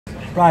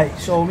Right,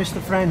 so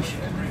Mr. French,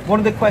 one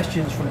of the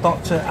questions from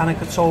Dr. Anna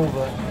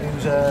Kotova,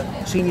 who's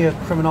a senior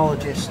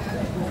criminologist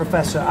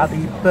professor at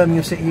the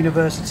Birmingham City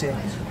University,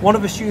 one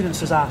of her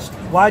students has asked,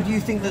 why do you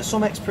think that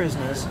some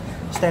ex-prisoners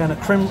stay on a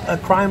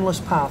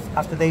crimeless path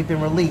after they've been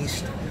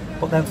released,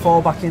 but then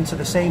fall back into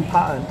the same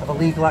pattern of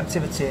illegal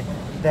activity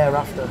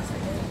thereafter?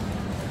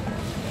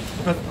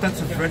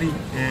 That's a very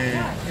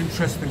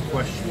interesting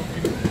question,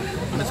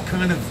 and it's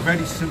kind of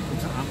very simple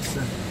to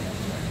answer.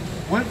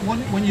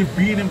 When you've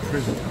been in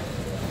prison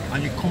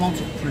and you come out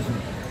of prison,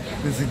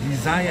 there's a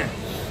desire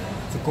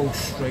to go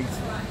straight,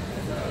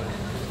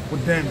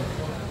 but then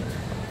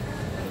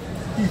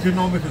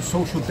economic and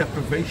social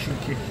deprivation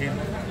kick in,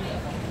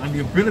 and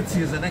the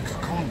ability as an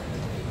ex-con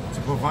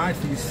to provide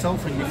for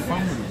yourself and your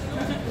family,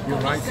 you're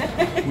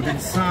right, with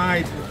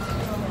inside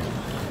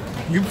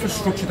the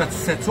infrastructure that's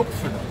set up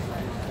for them,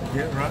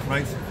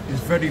 right, is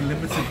very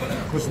limited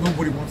because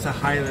nobody wants to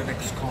hire an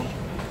ex-con.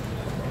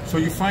 So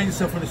you find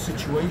yourself in a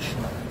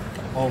situation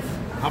of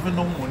having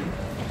no money,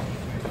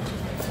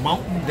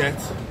 mountain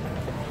debt,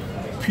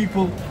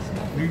 people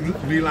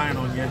relying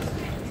on you,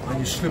 and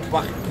you slip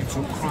back into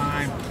a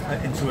crime,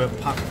 into a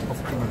path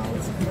of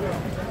criminality.